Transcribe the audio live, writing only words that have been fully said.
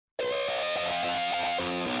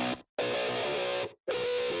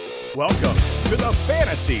Welcome to the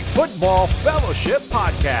Fantasy Football Fellowship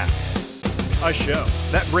Podcast, a show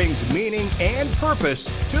that brings meaning and purpose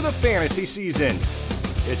to the fantasy season.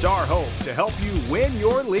 It's our hope to help you win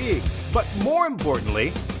your league, but more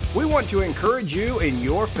importantly, we want to encourage you in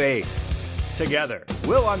your faith. Together,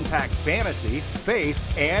 we'll unpack fantasy, faith,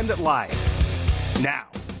 and life. Now,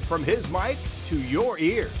 from his mic to your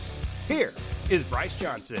ears, here is Bryce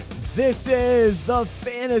Johnson. This is the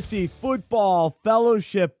Fantasy Football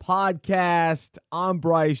Fellowship Podcast. I'm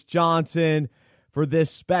Bryce Johnson for this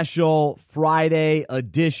special Friday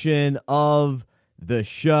edition of the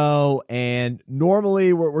show. And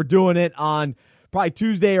normally we're doing it on probably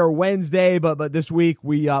Tuesday or Wednesday, but this week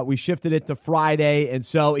we shifted it to Friday. And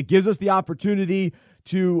so it gives us the opportunity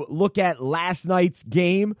to look at last night's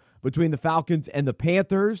game between the Falcons and the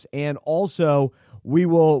Panthers, and also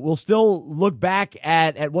we'll still look back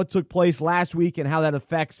at what took place last week and how that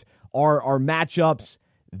affects our matchups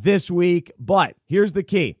this week. But here's the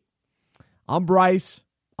key. I'm Bryce.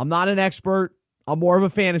 I'm not an expert. I'm more of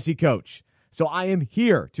a fantasy coach. So I am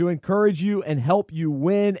here to encourage you and help you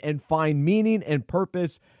win and find meaning and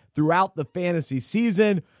purpose throughout the fantasy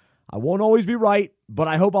season. I won't always be right, but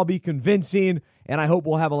I hope I'll be convincing, and I hope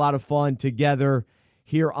we'll have a lot of fun together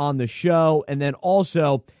here on the show. And then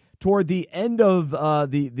also, toward the end of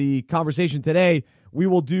the conversation today, we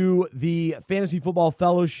will do the Fantasy Football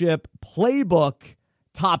Fellowship Playbook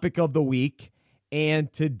topic of the week.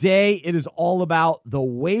 And today it is all about the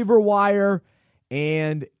waiver wire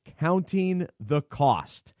and counting the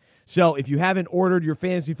cost. So if you haven't ordered your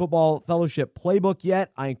Fantasy Football Fellowship Playbook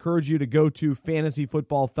yet, I encourage you to go to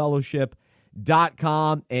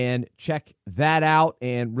fantasyfootballfellowship.com and check that out,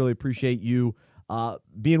 and really appreciate you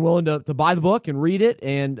being willing to buy the book and read it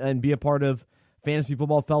and be a part of Fantasy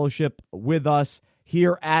Football Fellowship with us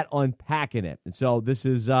here at Unpacking It. And so this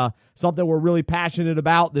is something we're really passionate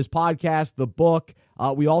about, this podcast, the book.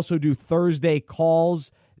 We also do Thursday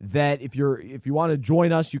calls that if you want to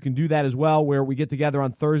join us, you can do that as well, where we get together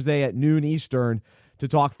on Thursday at noon Eastern to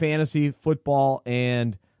talk fantasy, football,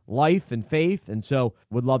 and life and faith. And so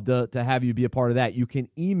would love to have you be a part of that. You can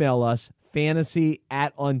email us,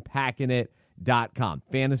 fantasy@unpackingit.com.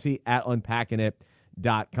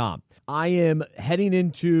 fantasy@unpackingit.com. I am heading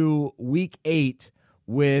into week 8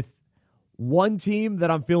 with one team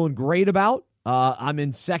that I'm feeling great about. I'm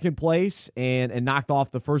in second place and knocked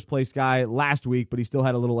off the first place guy last week, but he still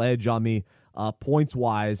had a little edge on me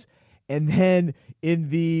points-wise. And then in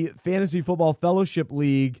the Fantasy Football Fellowship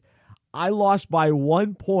League, I lost by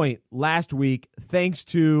 1 point last week thanks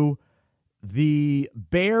to the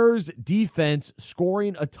Bears defense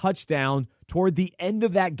scoring a touchdown toward the end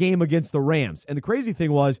of that game against the Rams. And the crazy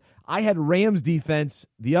thing was, I had Rams defense,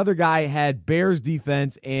 the other guy had Bears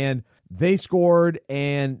defense, and they scored,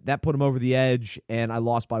 and that put them over the edge, and I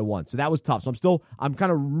lost by 1. So that was tough. So I'm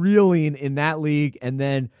kind of reeling in that league. And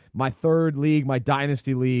then my third league, my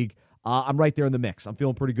Dynasty League, I'm right there in the mix. I'm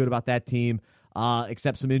feeling pretty good about that team,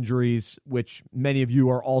 except some injuries, which many of you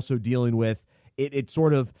are also dealing with. It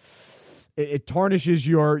tarnishes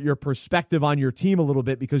your perspective on your team a little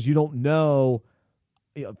bit, because you don't know,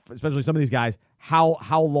 especially some of these guys,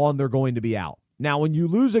 how long they're going to be out. Now, when you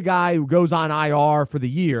lose a guy who goes on IR for the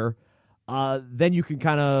year, then you can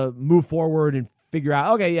kind of move forward and figure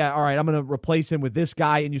out, okay, yeah, all right, I'm going to replace him with this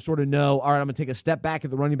guy, and you sort of know, all right, I'm going to take a step back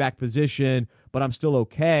at the running back position, but I'm still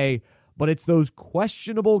okay. But it's those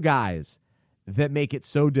questionable guys that make it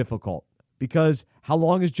so difficult, because how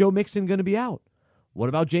long is Joe Mixon going to be out? What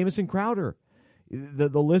about Jamison Crowder?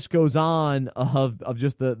 The list goes on of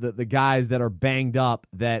just the guys that are banged up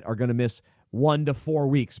that are going to miss 1 to 4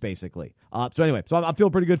 weeks, basically. So anyway, I'm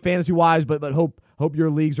feeling pretty good fantasy-wise, but hope your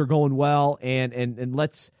leagues are going well. And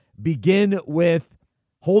let's begin with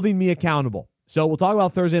holding me accountable. So we'll talk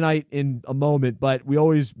about Thursday night in a moment, but we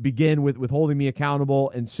always begin with holding me accountable.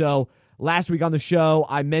 And so last week on the show,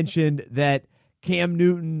 I mentioned that Cam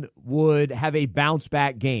Newton would have a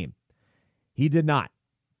bounce-back game. He did not.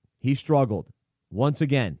 He struggled once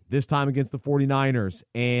again, this time against the 49ers.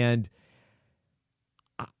 And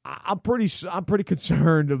I'm pretty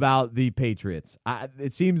concerned about the Patriots.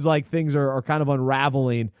 It seems like things are kind of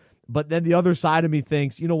unraveling. But then the other side of me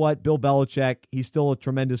thinks, you know what, Bill Belichick, he's still a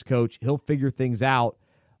tremendous coach. He'll figure things out.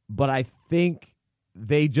 But I think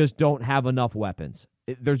they just don't have enough weapons.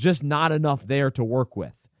 There's just not enough there to work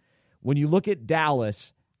with. When you look at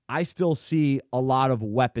Dallas, I still see a lot of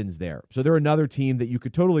weapons there. So they're another team that you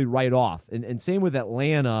could totally write off. And same with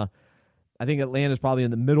Atlanta. I think Atlanta's probably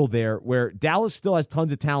in the middle there, where Dallas still has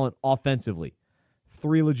tons of talent offensively.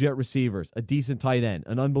 3 legit receivers, a decent tight end,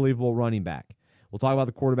 an unbelievable running back. We'll talk about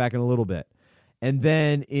the quarterback in a little bit. And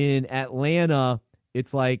then in Atlanta,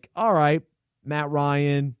 it's like, all right, Matt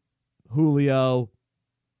Ryan, Julio.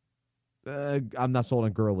 I'm not sold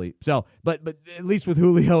on Gurley. So, but at least with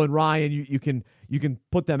Julio and Ryan, you can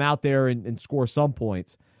put them out there and score some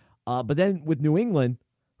points. But then with New England,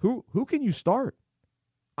 who can you start?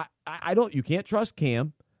 I don't. You can't trust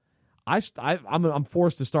Cam. I'm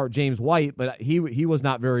forced to start James White, but he was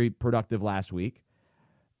not very productive last week.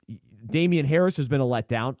 Damian Harris has been a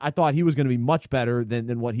letdown. I thought he was going to be much better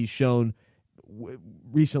than what he's shown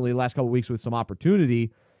recently, the last couple of weeks with some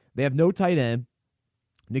opportunity. They have no tight end.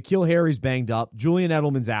 N'Keal Harry's banged up. Julian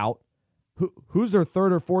Edelman's out. Who's their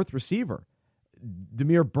third or fourth receiver?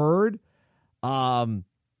 Damiere Byrd.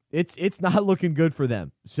 It's not looking good for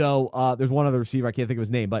them. So there's one other receiver, I can't think of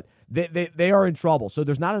his name, but they are in trouble. So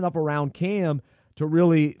there's not enough around Cam to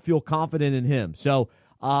really feel confident in him. So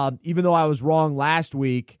even though I was wrong last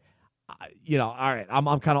week, all right, I'm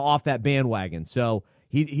kind of off that bandwagon. So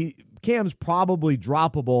Cam's probably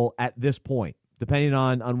droppable at this point, depending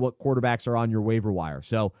on what quarterbacks are on your waiver wire.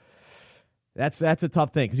 So that's a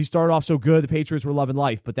tough thing because he started off so good. The Patriots were loving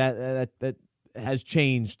life, but that has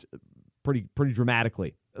changed pretty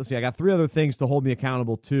dramatically. Let's see, I got 3 other things to hold me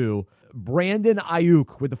accountable to. Brandon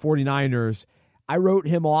Ayuk with the 49ers. I wrote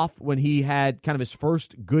him off when he had kind of his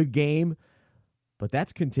first good game, but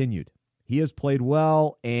that's continued. He has played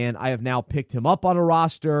well, and I have now picked him up on a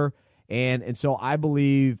roster, and so I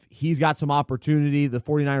believe he's got some opportunity. The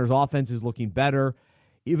 49ers offense is looking better.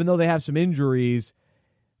 Even though they have some injuries,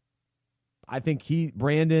 I think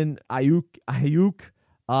Brandon Ayuk,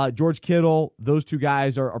 George Kittle, those 2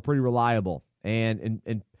 guys are pretty reliable.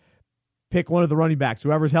 And pick one of the running backs,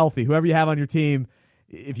 whoever's healthy, whoever you have on your team.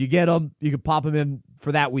 If you get them, you can pop them in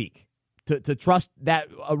for that week. To trust that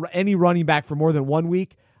any running back for more than 1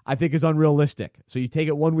 week, I think is unrealistic. So you take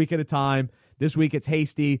it 1 week at a time. This week it's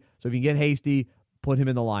Hasty, so if you can get Hasty, put him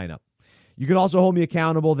in the lineup. You can also hold me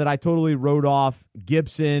accountable that I totally wrote off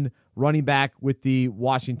Gibson, running back with the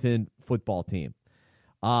Washington football team.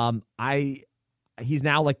 He's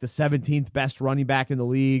now like the 17th best running back in the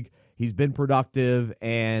league. He's been productive,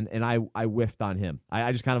 and I whiffed on him.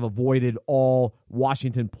 I just kind of avoided all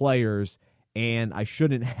Washington players, and I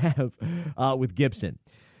shouldn't have with Gibson.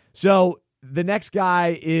 So the next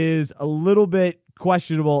guy is a little bit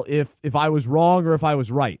questionable if I was wrong or if I was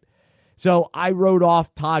right. So I wrote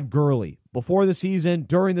off Todd Gurley. Before the season,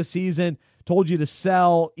 during the season, told you to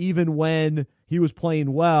sell even when he was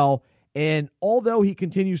playing well. And although he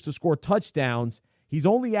continues to score touchdowns, he's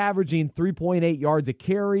only averaging 3.8 yards a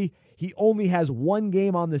carry. He only has 1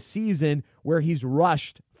 game on the season where he's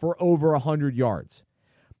rushed for over 100 yards.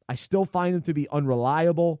 I still find him to be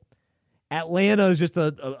unreliable. Atlanta is just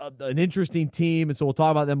an interesting team, and so we'll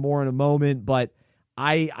talk about them more in a moment, but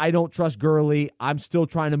I don't trust Gurley. I'm still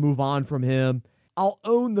trying to move on from him. I'll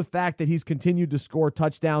own the fact that he's continued to score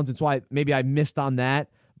touchdowns, and so maybe I missed on that,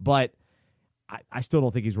 but I still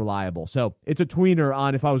don't think he's reliable. So it's a tweener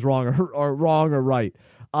on if I was wrong or right.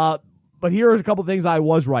 But here are a couple things I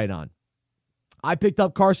was right on. I picked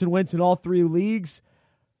up Carson Wentz in all 3 leagues.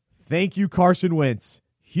 Thank you, Carson Wentz.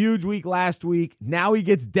 Huge week last week. Now he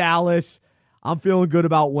gets Dallas. I'm feeling good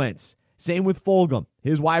about Wentz. Same with Fulgham,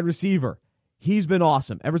 his wide receiver. He's been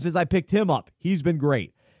awesome. Ever since I picked him up, he's been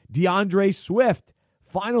great. DeAndre Swift,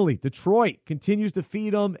 finally, Detroit continues to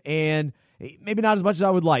feed him, and maybe not as much as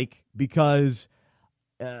I would like because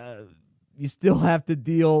you still have to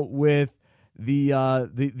deal with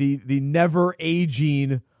the never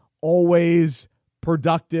aging, always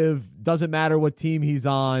productive, doesn't matter what team he's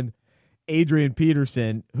on, Adrian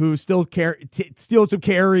Peterson, who still steals some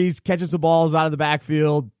carries, catches the balls out of the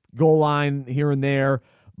backfield, goal line here and there.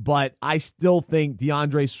 But I still think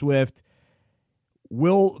DeAndre Swift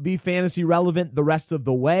will be fantasy relevant the rest of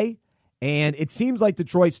the way. And it seems like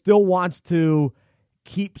Detroit still wants to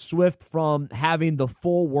keep Swift from having the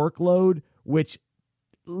full workload, which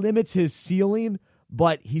limits his ceiling,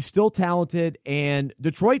 but he's still talented. And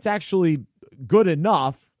Detroit's actually good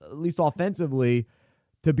enough, at least offensively,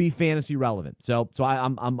 to be fantasy relevant. So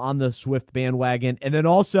I'm on the Swift bandwagon. And then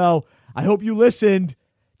also, I hope you listened,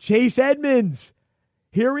 Chase Edmonds.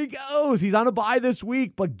 Here he goes. He's on a bye this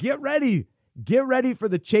week, but get ready. Get ready for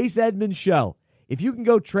the Chase Edmonds show. If you can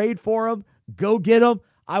go trade for him, go get him.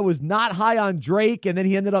 I was not high on Drake, and then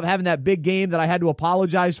he ended up having that big game that I had to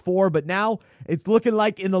apologize for. But now it's looking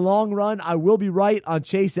like in the long run, I will be right on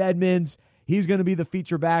Chase Edmonds. He's going to be the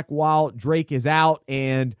feature back while Drake is out,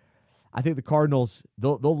 and I think the Cardinals,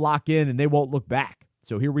 they'll lock in, and they won't look back.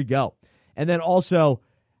 So here we go. And then also,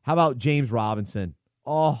 how about James Robinson?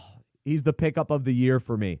 Oh, he's the pickup of the year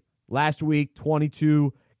for me. Last week,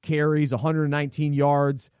 22 carries, 119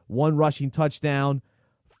 yards, 1 rushing touchdown,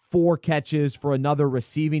 4 catches for another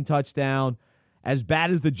receiving touchdown. As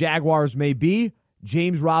bad as the Jaguars may be,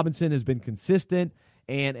 James Robinson has been consistent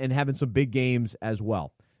and having some big games as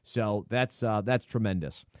well. So that's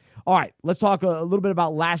tremendous. All right, let's talk a little bit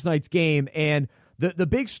about last night's game. And the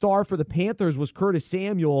big star for the Panthers was Curtis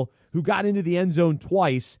Samuel, who got into the end zone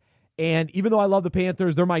twice. And even though I love the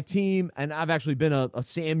Panthers, they're my team, and I've actually been a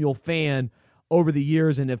Samuel fan over the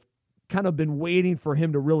years and have kind of been waiting for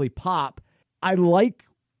him to really pop. I like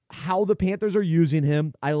how the Panthers are using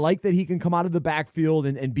him. I like that he can come out of the backfield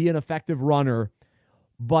and be an effective runner,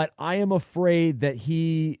 but I am afraid that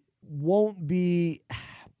he won't be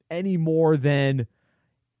any more than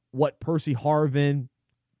what Percy Harvin,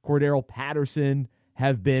 Cordero Patterson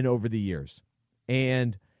have been over the years.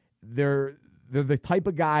 And they're the type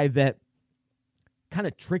of guy that kind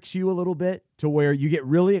of tricks you a little bit to where you get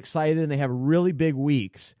really excited and they have really big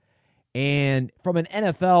weeks. And from an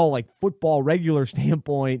NFL, like football regular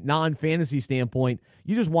standpoint, non-fantasy standpoint,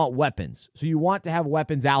 you just want weapons. So you want to have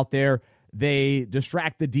weapons out there. They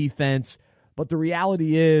distract the defense. But the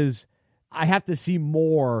reality is I have to see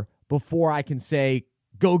more before I can say,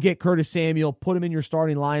 go get Curtis Samuel, put him in your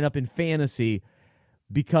starting lineup in fantasy,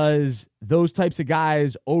 because those types of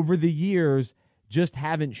guys over the years just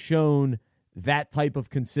haven't shown that type of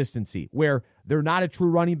consistency where they're not a true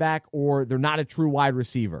running back or they're not a true wide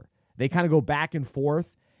receiver. They kind of go back and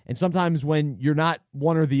forth. And sometimes when you're not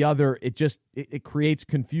one or the other, it creates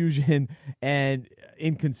confusion and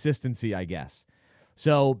inconsistency, I guess.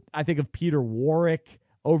 So I think of Peter Warrick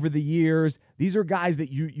over the years. These are guys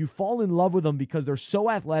that you fall in love with them because they're so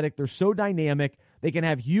athletic, they're so dynamic, they can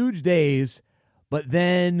have huge days, but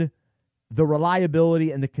then the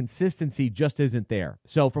reliability and the consistency just isn't there.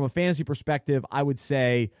 So from a fantasy perspective, I would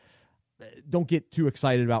say don't get too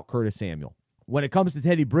excited about Curtis Samuel. When it comes to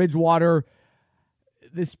Teddy Bridgewater,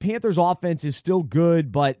 this Panthers offense is still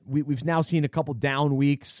good, but we've now seen a couple down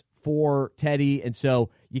weeks for Teddy, and so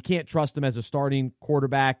you can't trust him as a starting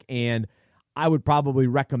quarterback, and I would probably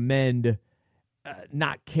recommend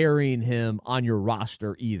not carrying him on your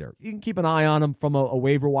roster either. You can keep an eye on him from a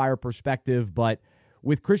waiver wire perspective, but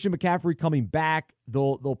with Christian McCaffrey coming back,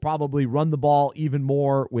 they'll probably run the ball even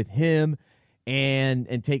more with him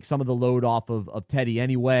and take some of the load off of Teddy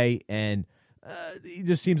anyway, and he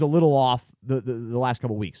just seems a little off the last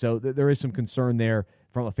couple weeks. So there is some concern there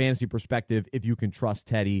from a fantasy perspective if you can trust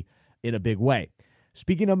Teddy in a big way.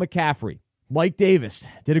 Speaking of McCaffrey, Mike Davis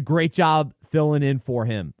did a great job filling in for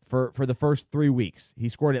him for the first 3 weeks. He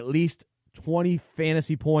scored at least 20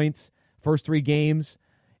 fantasy points first 3 games,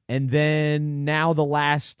 and then now the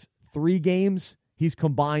last 3 games, he's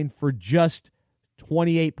combined for just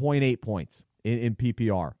 28.8 points in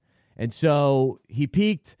PPR. And so he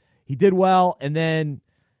peaked. He did well, and then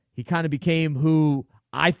he kind of became who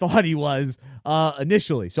I thought he was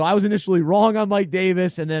initially. So I was initially wrong on Mike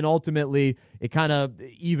Davis, and then ultimately it kind of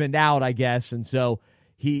evened out, I guess. And so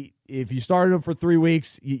if you started him for 3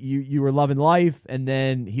 weeks, you were loving life, and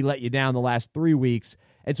then he let you down the last 3 weeks.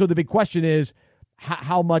 And so the big question is,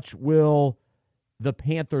 how much will the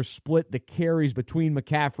Panthers split the carries between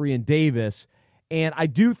McCaffrey and Davis? And I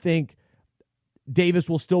do think Davis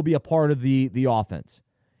will still be a part of the offense.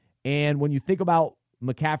 And when you think about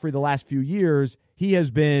McCaffrey the last few years, he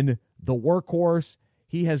has been the workhorse.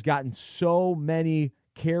 He has gotten so many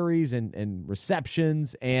carries and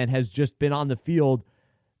receptions and has just been on the field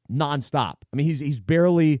nonstop. I mean, he's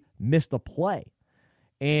barely missed a play.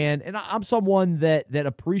 And I'm someone that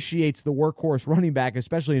appreciates the workhorse running back,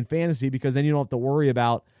 especially in fantasy, because then you don't have to worry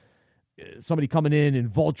about somebody coming in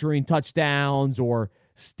and vulturing touchdowns or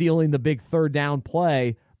stealing the big third down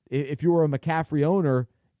play. If you were a McCaffrey owner,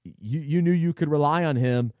 you knew you could rely on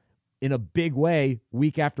him in a big way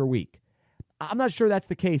week after week. I'm not sure that's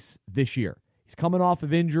the case this year. He's coming off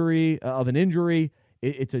of an injury.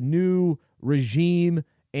 It's a new regime,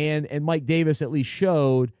 and Mike Davis at least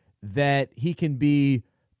showed that he can be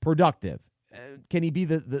productive. Can he be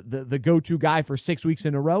the go-to guy for 6 weeks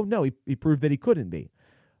in a row? No, he proved that he couldn't be.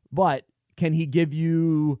 But can he give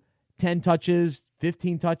you 10 touches,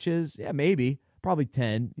 15 touches? Yeah, maybe. Probably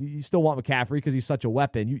 10. You still want McCaffrey because he's such a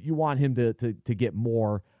weapon. You want him to get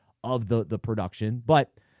more of the production.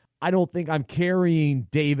 But I don't think I'm carrying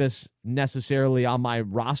Davis necessarily on my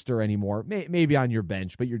roster anymore. Maybe on your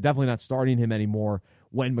bench, but you're definitely not starting him anymore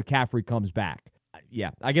when McCaffrey comes back. Yeah,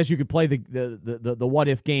 I guess you could play the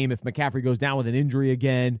what-if game if McCaffrey goes down with an injury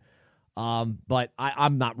again. But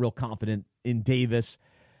I'm not real confident in Davis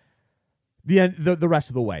the rest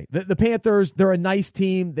of the way. The Panthers, they're a nice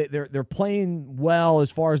team. They're playing well as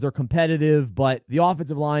far as they're competitive, but the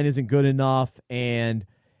offensive line isn't good enough, and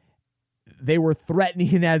they were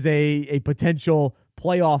threatening as a potential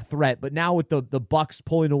playoff threat. But now with the Bucs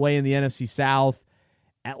pulling away in the NFC South,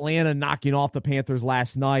 Atlanta knocking off the Panthers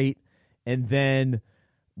last night, and then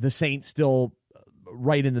the Saints still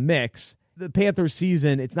right in the mix. The Panthers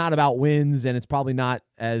season, it's not about wins, and it's probably not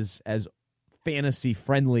as fantasy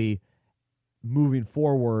friendly moving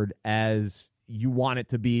forward as you want it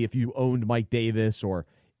to be if you owned Mike Davis or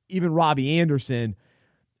even Robbie Anderson.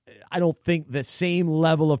 I don't think the same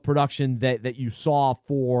level of production that you saw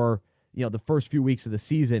for the first few weeks of the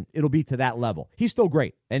season, it'll be to that level. He's still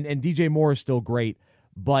great, and DJ Moore is still great,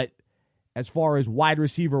 but as far as wide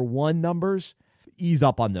receiver one numbers, ease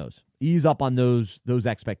up on those. Ease up on those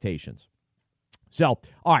expectations. So,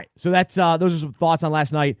 all right. So that's those are some thoughts on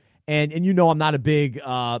last night. And I'm not a big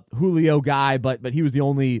Julio guy, but he was the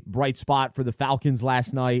only bright spot for the Falcons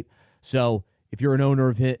last night. So if you're an owner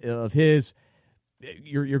of his,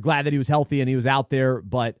 you're glad that he was healthy and he was out there,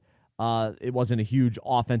 but it wasn't a huge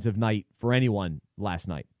offensive night for anyone last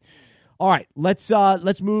night. All right,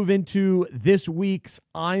 let's move into this week's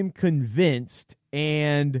I'm Convinced,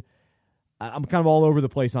 and I'm kind of all over the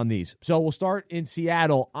place on these. So we'll start in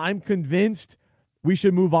Seattle. I'm convinced we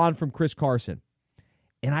should move on from Chris Carson.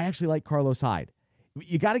 And I actually like Carlos Hyde.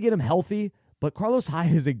 You got to get him healthy, but Carlos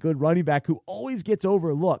Hyde is a good running back who always gets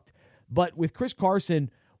overlooked. But with Chris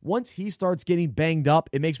Carson, once he starts getting banged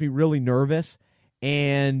up, it makes me really nervous.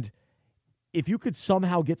 And if you could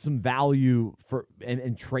somehow get some value for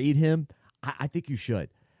and trade him, I think you should.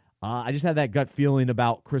 I just have that gut feeling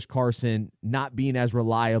about Chris Carson not being as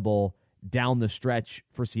reliable down the stretch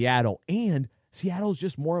for Seattle. And Seattle's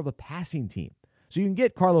just more of a passing team. So you can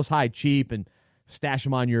get Carlos Hyde cheap and stash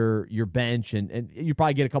him on your bench, and you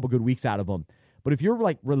probably get a couple good weeks out of him. But if you're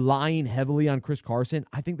like relying heavily on Chris Carson,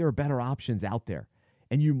 I think there are better options out there.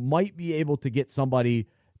 And you might be able to get somebody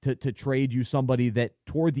to trade you somebody that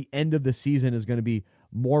toward the end of the season is going to be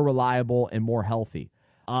more reliable and more healthy.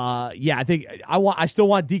 I think I still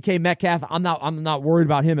want DK Metcalf. I'm not worried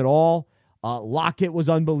about him at all. Lockett was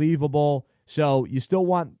unbelievable. So you still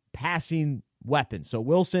want passing weapons. So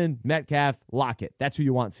Wilson, Metcalf, Lockett. That's who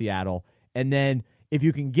you want in Seattle. And then if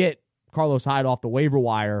you can get Carlos Hyde off the waiver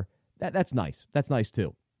wire, that's nice. That's nice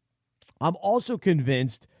too. I'm also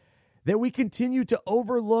convinced that we continue to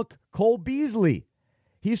overlook Cole Beasley.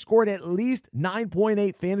 He scored at least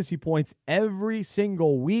 9.8 fantasy points every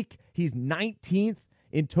single week. He's 19th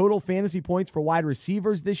in total fantasy points for wide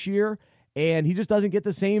receivers this year, and he just doesn't get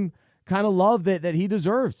the same kind of love that he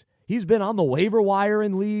deserves. He's been on the waiver wire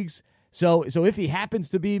in leagues, so if he happens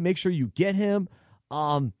to be, make sure you get him.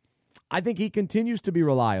 I think he continues to be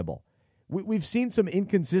reliable. We've seen some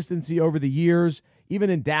inconsistency over the years. Even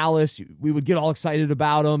in Dallas, we would get all excited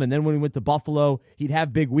about him, and then when he went to Buffalo, he'd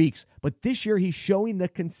have big weeks. But this year, he's showing the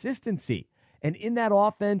consistency. And in that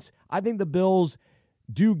offense, I think the Bills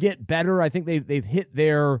do get better. I think they've hit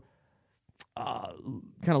their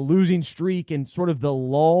kind of losing streak and sort of the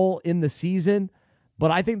lull in the season.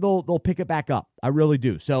 But I think they'll pick it back up. I really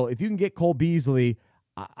do. So if you can get Cole Beasley,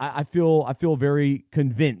 I feel very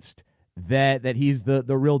convinced that he's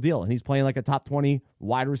the real deal, and he's playing like a top 20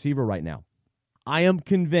 wide receiver right now. I am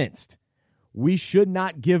convinced we should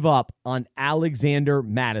not give up on Alexander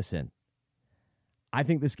Mattison. I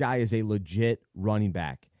think this guy is a legit running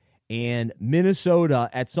back. And Minnesota,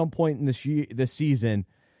 at some point in this season,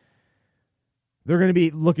 they're going to be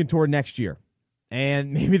looking toward next year.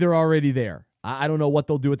 And maybe they're already there. I don't know what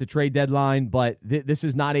they'll do at the trade deadline, but this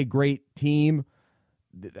is not a great team.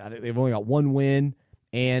 They've only got one win.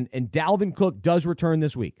 And Dalvin Cook does return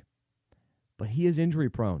this week. But he is injury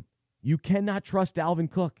prone. You cannot trust Dalvin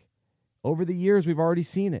Cook. Over the years, we've already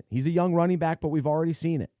seen it. He's a young running back, but we've already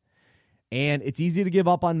seen it. And it's easy to give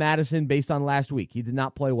up on Madison based on last week. He did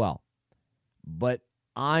not play well. But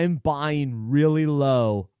I'm buying really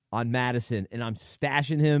low on Madison, and I'm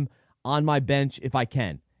stashing him on my bench if I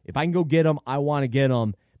can. If I can go get him, I want to get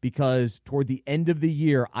him because toward the end of the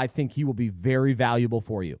year, I think he will be very valuable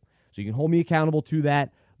for you. So you can hold me accountable to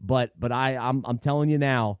that, but I'm telling you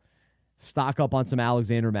now, stock up on some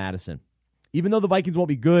Alexander Mattison. Even though the Vikings won't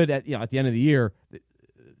be good at the end of the year,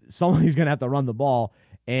 somebody's going to have to run the ball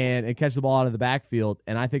and catch the ball out of the backfield,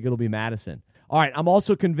 and I think it'll be Madison. All right, I'm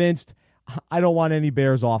also convinced I don't want any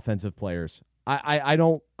Bears offensive players. I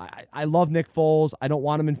love Nick Foles. I don't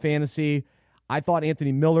want him in fantasy. I thought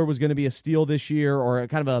Anthony Miller was going to be a steal this year, or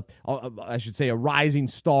kind of a rising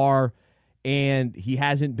star, and he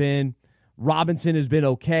hasn't been. Robinson has been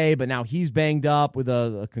okay, but now he's banged up with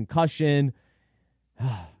a concussion.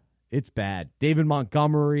 It's bad. David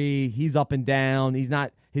Montgomery, he's up and down.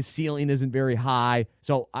 His ceiling isn't very high.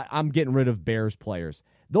 So I'm getting rid of Bears players.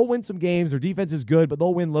 They'll win some games. Their defense is good, but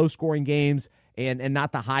they'll win low-scoring games and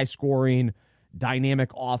not the high-scoring,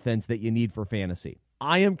 dynamic offense that you need for fantasy.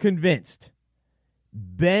 I am convinced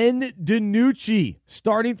Ben DiNucci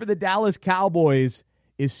starting for the Dallas Cowboys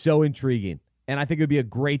is so intriguing. And I think it would be a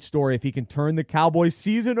great story if he can turn the Cowboys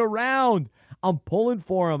season around. I'm pulling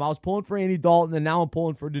for him. I was pulling for Andy Dalton, and now I'm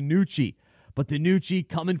pulling for DiNucci. But DiNucci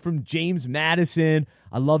coming from James Madison.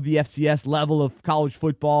 I love the FCS level of college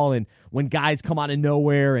football, and when guys come out of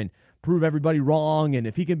nowhere and prove everybody wrong, and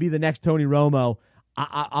if he can be the next Tony Romo,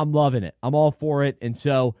 I'm loving it. I'm all for it. And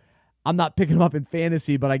so I'm not picking him up in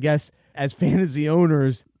fantasy, but I guess as fantasy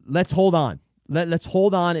owners, let's hold on. Let's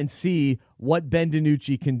hold on and see what Ben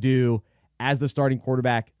DiNucci can do as the starting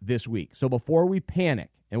quarterback this week. So before we panic,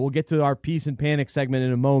 and we'll get to our Peace and Panic segment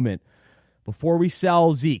in a moment, before we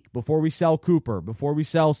sell Zeke, before we sell Cooper, before we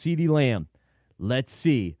sell CeeDee Lamb, let's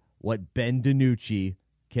see what Ben DiNucci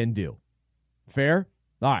can do. Fair?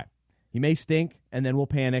 All right. He may stink, and then we'll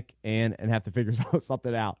panic and have to figure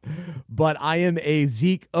something out. But I am a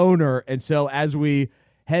Zeke owner, and so as we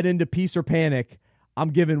head into Peace or Panic, I'm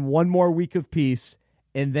giving one more week of peace,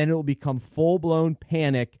 and then it will become full-blown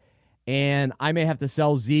panic, and I may have to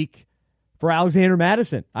sell Zeke for Alexander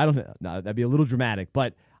Madison. I don't know. No, that'd be a little dramatic,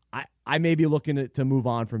 but I may be looking to move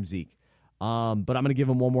on from Zeke. But I'm going to give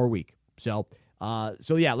him one more week. So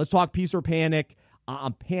yeah, let's talk Peace or Panic.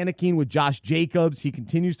 I'm panicking with Josh Jacobs. He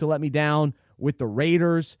continues to let me down with the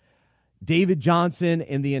Raiders. David Johnson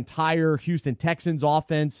and the entire Houston Texans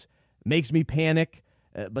offense makes me panic.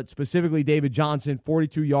 But specifically David Johnson,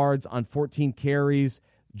 42 yards on 14 carries,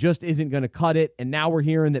 just isn't going to cut it. And now we're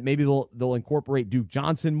hearing that maybe they'll incorporate Duke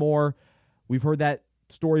Johnson more. We've heard that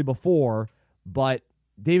story before, but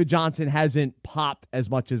David Johnson hasn't popped as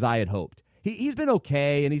much as I had hoped. He's been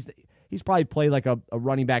okay, and he's probably played like a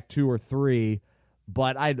running back 2 or 3,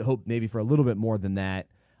 but I'd hope maybe for a little bit more than that,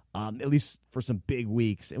 at least for some big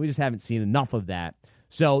weeks, and we just haven't seen enough of that.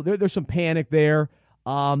 So there's some panic there.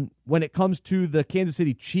 When it comes to the Kansas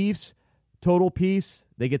City Chiefs, total piece,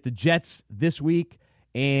 they get the Jets this week,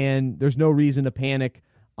 and there's no reason to panic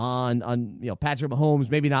on Patrick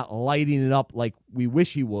Mahomes maybe not lighting it up like we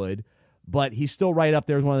wish he would, but he's still right up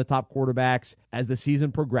there as one of the top quarterbacks. As the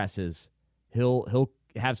season progresses, he'll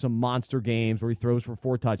have some monster games where he throws for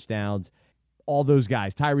 4 touchdowns. All those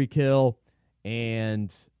guys, Tyreek Hill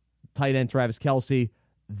and tight end Travis Kelce,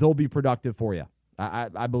 they'll be productive for you.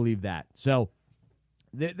 I believe that. So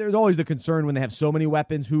there's always the concern when they have so many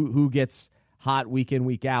weapons who gets hot week in,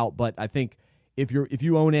 week out. But I think if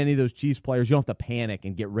you own any of those Chiefs players, you don't have to panic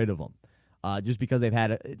and get rid of them just because they've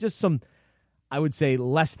had just some, I would say,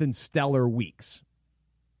 less than stellar weeks.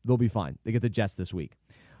 They'll be fine. They get the Jets this week.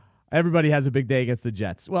 Everybody has a big day against the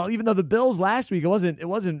Jets. Well, even though the Bills last week, it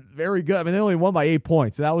wasn't very good. I mean, they only won by 8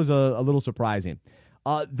 points, so that was a little surprising.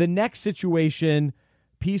 The next situation,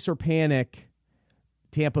 Peace or Panic,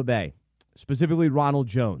 Tampa Bay, specifically Ronald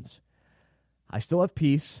Jones. I still have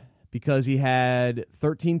peace because he had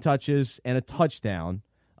 13 touches and a touchdown,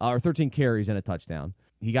 or 13 carries and a touchdown.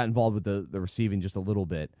 He got involved with the receiving just a little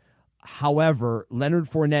bit. However, Leonard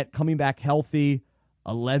Fournette coming back healthy,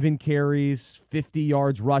 11 carries, 50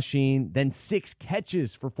 yards rushing, then 6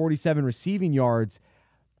 catches for 47 receiving yards.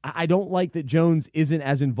 I don't like that Jones isn't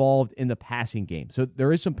as involved in the passing game. So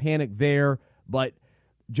there is some panic there, but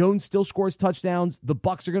Jones still scores touchdowns. The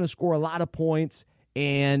Bucs are going to score a lot of points,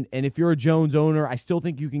 and if you're a Jones owner, I still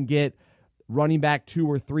think you can get running back 2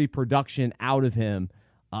 or 3 production out of him,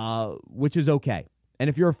 which is okay. And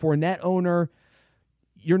if you're a Fournette owner,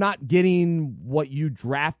 you're not getting what you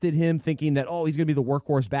drafted him thinking that, he's going to be the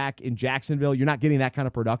workhorse back in Jacksonville. You're not getting that kind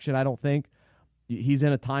of production, I don't think. He's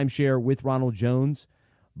in a timeshare with Ronald Jones.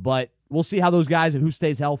 But we'll see how those guys and who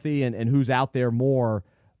stays healthy and who's out there more.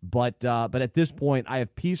 But at this point, I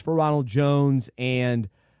have peace for Ronald Jones. And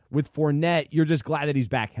with Fournette, you're just glad that he's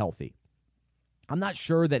back healthy. I'm not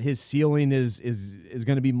sure that his ceiling is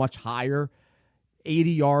going to be much higher.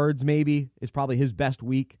 80 yards maybe is probably his best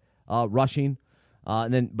week rushing.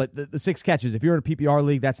 But the 6 catches, if you're in a PPR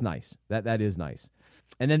league, that's nice. That is nice.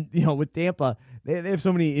 And then, with Tampa, they have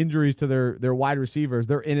so many injuries to their wide receivers.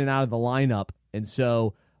 They're in and out of the lineup. And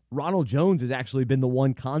so Ronald Jones has actually been the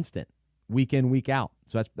one constant week in, week out.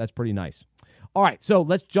 So that's pretty nice. All right, so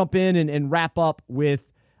let's jump in and wrap up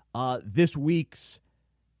with this week's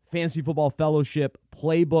Fantasy Football Fellowship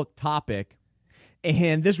playbook topic.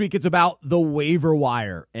 And this week it's about the waiver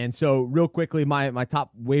wire. And so real quickly, my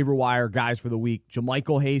top waiver wire guys for the week,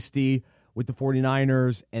 JaMychal Hasty with the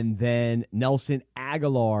 49ers, and then Nelson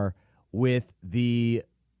Aguilar with the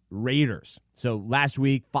Raiders. So last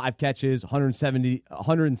week, 5 catches,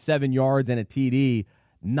 107 yards, and a TD,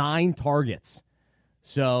 9 targets.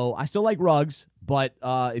 So I still like Ruggs, but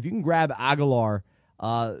if you can grab Aguilar,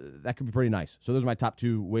 that could be pretty nice. So those are my top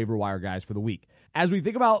 2 waiver wire guys for the week. As we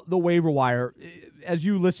think about the waiver wire, as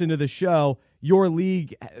you listen to the show, your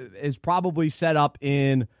league is probably set up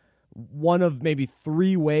in one of maybe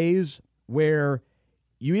 3 ways where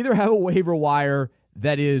you either have a waiver wire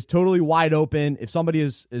that is totally wide open. If somebody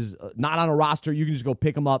is not on a roster, you can just go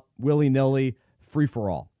pick them up willy-nilly, free for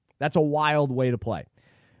all. That's a wild way to play.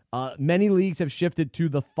 Many leagues have shifted to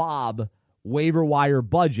the FOB waiver wire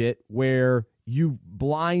budget where you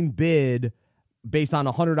blind bid based on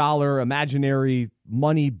a $100 imaginary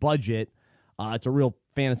money budget. It's a real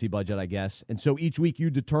fantasy budget, I guess. And so each week you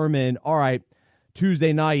determine, all right,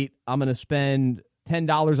 Tuesday night, I'm going to spend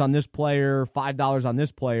 $10 on this player, $5 on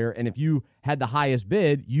this player, and if you had the highest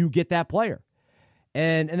bid, you get that player.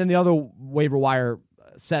 And then the other waiver wire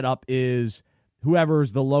setup is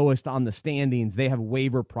whoever's the lowest on the standings, they have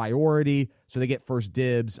waiver priority, so they get first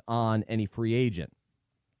dibs on any free agent.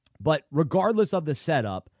 But regardless of the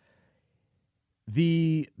setup,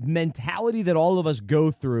 the mentality that all of us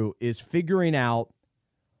go through is figuring out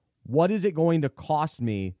what is it going to cost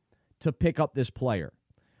me to pick up this player?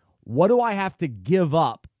 What do I have to give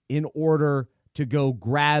up in order to go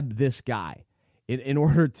grab this guy? In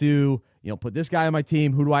order to, put this guy on my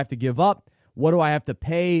team, who do I have to give up? What do I have to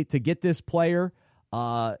pay to get this player?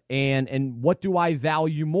 And what do I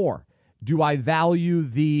value more? Do I value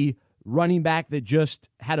the running back that just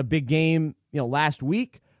had a big game, last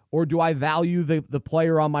week? Or do I value the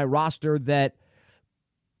player on my roster that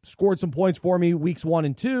scored some points for me weeks 1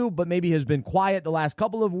 and 2, but maybe has been quiet the last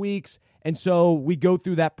couple of weeks? And so we go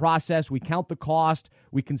through that process. We count the cost,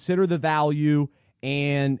 we consider the value,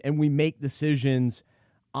 and we make decisions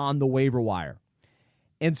on the waiver wire.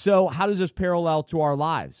 And so how does this parallel to our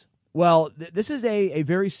lives? Well, this is a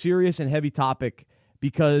very serious and heavy topic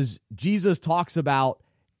because Jesus talks about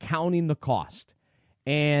counting the cost.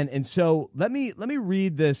 And so let me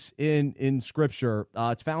read this in Scripture.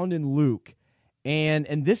 It's found in Luke.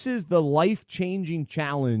 And this is the life-changing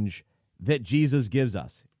challenge that Jesus gives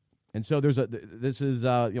us. And so this is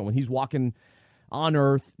when he's walking on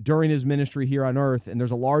earth during his ministry here on earth, and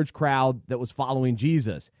there's a large crowd that was following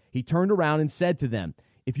Jesus. He turned around and said to them,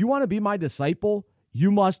 "If you want to be my disciple, you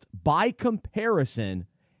must, by comparison,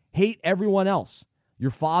 hate everyone else.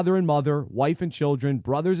 Your father and mother, wife and children,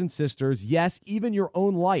 brothers and sisters, yes, even your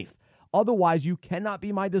own life. Otherwise, you cannot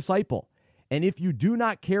be my disciple. And if you do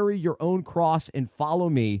not carry your own cross and follow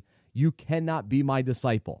me, you cannot be my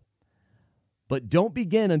disciple. But don't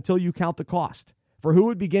begin until you count the cost. For who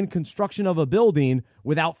would begin construction of a building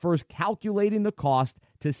without first calculating the cost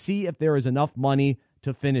to see if there is enough money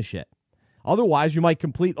to finish it? Otherwise, you might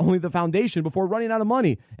complete only the foundation before running out of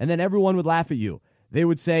money, and then everyone would laugh at you. They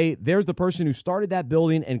would say, there's the person who started that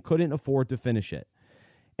building and couldn't afford to finish it."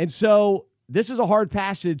 And so this is a hard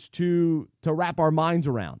passage to wrap our minds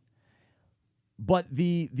around. But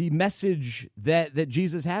the message that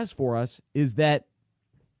Jesus has for us is that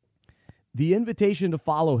the invitation to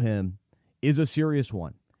follow him is a serious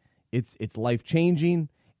one. It's life-changing,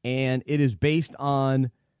 and it is based on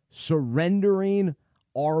surrendering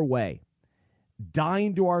our way,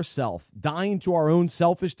 dying to ourself, dying to our own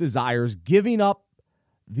selfish desires, giving up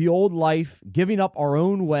the old life, giving up our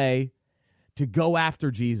own way to go after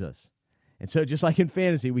Jesus. And so just like in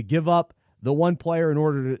fantasy, we give up the one player in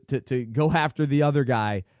order to go after the other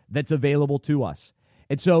guy that's available to us.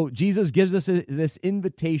 And so Jesus gives us this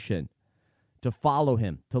invitation to follow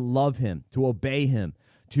him, to love him, to obey him,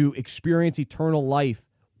 to experience eternal life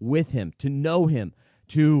with him, to know him,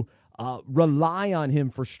 to rely on him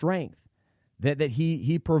for strength that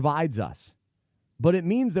he provides us. But it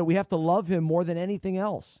means that we have to love him more than anything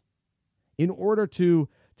else in order to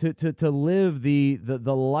live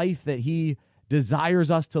the life that he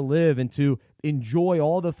desires us to live and to enjoy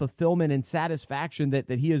all the fulfillment and satisfaction that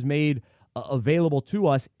he has made available to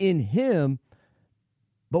us in him.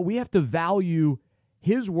 But we have to value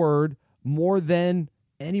his word more than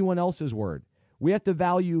anyone else's word. We have to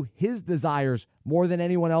value his desires more than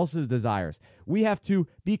anyone else's desires. We have to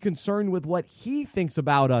be concerned with what he thinks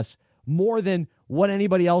about us more than what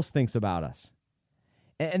anybody else thinks about us.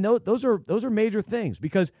 And those are major things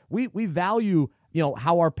because we value,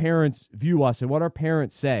 how our parents view us and what our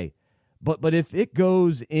parents say. But if it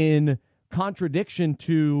goes in contradiction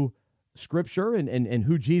to Scripture and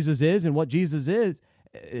who Jesus is and what Jesus is,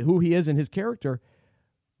 who he is and his character,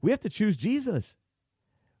 we have to choose Jesus.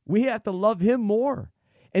 We have to love him more.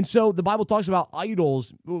 And so the Bible talks about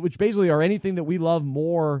idols, which basically are anything that we love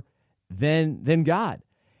more than God.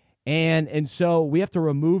 And so we have to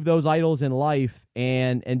remove those idols in life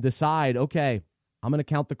and decide, okay, I'm going to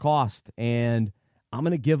count the cost and I'm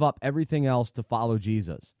going to give up everything else to follow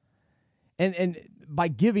Jesus. And by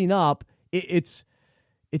giving up, it's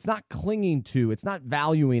not clinging to, it's not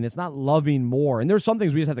valuing, it's not loving more. And there's some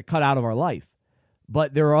things we just have to cut out of our life.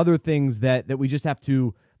 But there are other things that we just have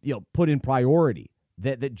to, put in priority,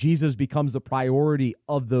 that Jesus becomes the priority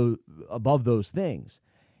above those things.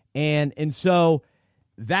 And so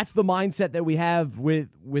that's the mindset that we have with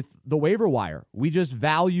the waiver wire. We just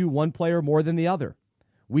value one player more than the other.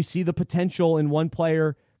 We see the potential in one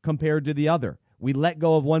player compared to the other. We let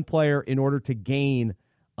go of one player in order to gain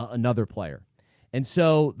another player. And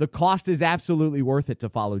so the cost is absolutely worth it to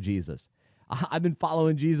follow Jesus. I've been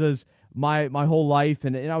following Jesus my whole life,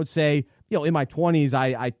 and I would say, in my 20s,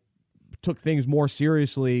 I took things more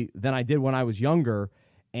seriously than I did when I was younger,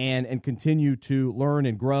 and continue to learn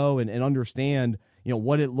and grow and understand,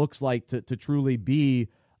 what it looks like to truly be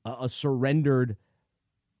a surrendered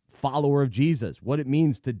follower of Jesus, what it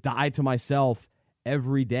means to die to myself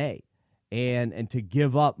every day and to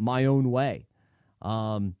give up my own way.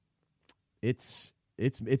 It's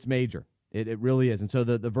major. It really is. And so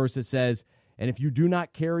the verse that says, and if you do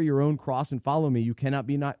not carry your own cross and follow me, you cannot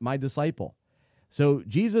be my disciple. So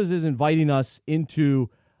Jesus is inviting us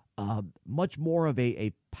into much more of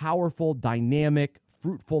a powerful, dynamic,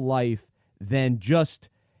 fruitful life than just,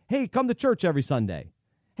 hey, come to church every Sunday.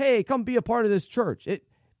 Hey, come be a part of this church.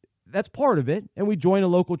 That's part of it. And we join a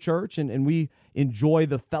local church and we enjoy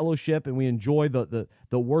the fellowship and we enjoy the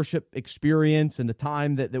worship experience and the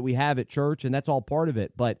time that we have at church. And that's all part of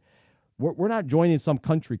it. But we're not joining some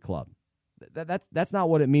country club. That's not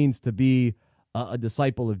what it means to be a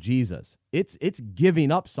disciple of Jesus. It's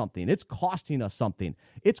giving up something. It's costing us something.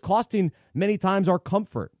 It's costing many times our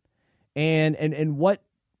comfort. And what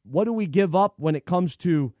do we give up when it comes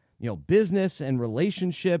to, business and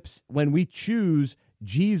relationships, when we choose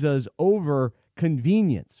Jesus over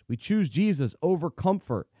convenience? We choose Jesus over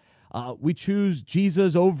comfort. We choose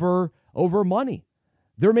Jesus over money.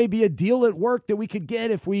 There may be a deal at work that we could get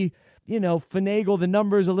if we, finagle the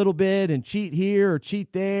numbers a little bit and cheat here or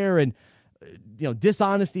cheat there and,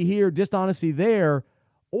 dishonesty here, dishonesty there.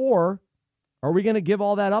 Or are we going to give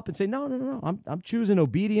all that up and say, no, I'm choosing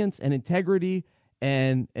obedience and integrity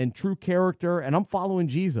and true character, and I'm following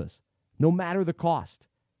Jesus, no matter the cost,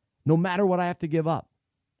 no matter what I have to give up.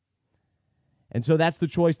 And so that's the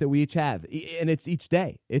choice that we each have. And it's each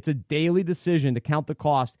day. It's a daily decision to count the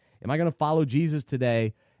cost. Am I going to follow Jesus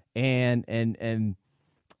today and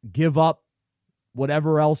give up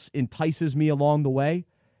whatever else entices me along the way,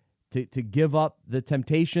 to give up the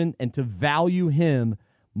temptation and to value him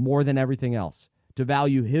more than everything else, to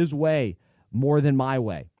value his way more than my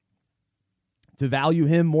way, to value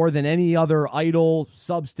him more than any other idol,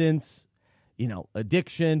 substance,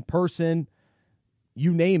 addiction, person,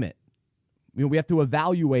 you name it. We have to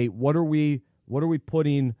evaluate what are we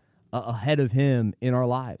putting ahead of him in our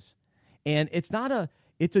lives. And it's a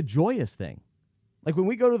joyous thing. Like when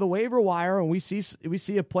we go to the waiver wire and we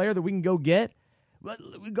see a player that we can go get,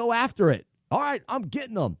 we go after it. All right, I'm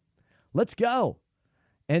getting them. Let's go.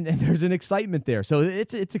 And there's an excitement there. So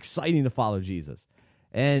it's exciting to follow Jesus.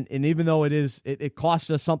 And even though it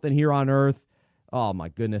costs us something here on earth, oh my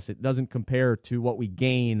goodness, it doesn't compare to what we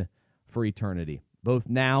gain for eternity, both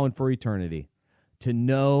now and for eternity. To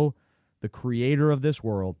know the creator of this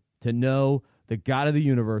world, to know the God of the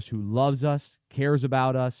universe who loves us, cares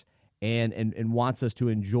about us, and wants us to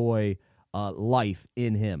enjoy life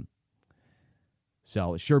in him.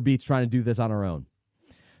 So it sure beats trying to do this on our own.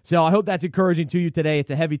 So I hope that's encouraging to you today. It's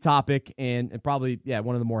a heavy topic and probably,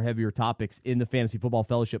 one of the more heavier topics in the Fantasy Football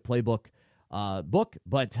Fellowship Playbook book.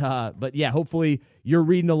 But hopefully you're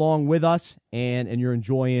reading along with us and you're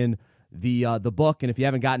enjoying the book. And if you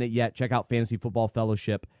haven't gotten it yet, check out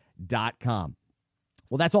fantasyfootballfellowship.com.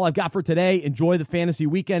 Well, that's all I've got for today. Enjoy the fantasy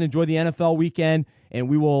weekend. Enjoy the NFL weekend. And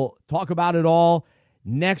we will talk about it all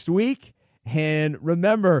next week. And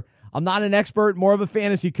remember, I'm not an expert, more of a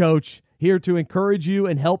fantasy coach, here to encourage you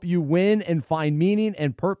and help you win and find meaning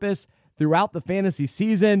and purpose throughout the fantasy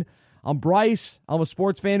season. I'm Bryce. I'm a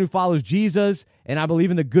sports fan who follows Jesus, and I believe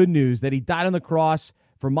in the good news that he died on the cross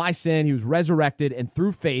for my sin. He was resurrected, and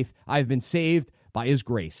through faith, I have been saved by his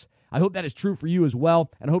grace. I hope that is true for you as well,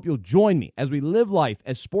 and I hope you'll join me as we live life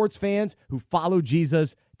as sports fans who follow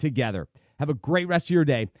Jesus together. Have a great rest of your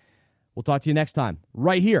day. We'll talk to you next time,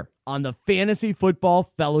 right here on the Fantasy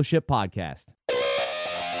Football Fellowship Podcast.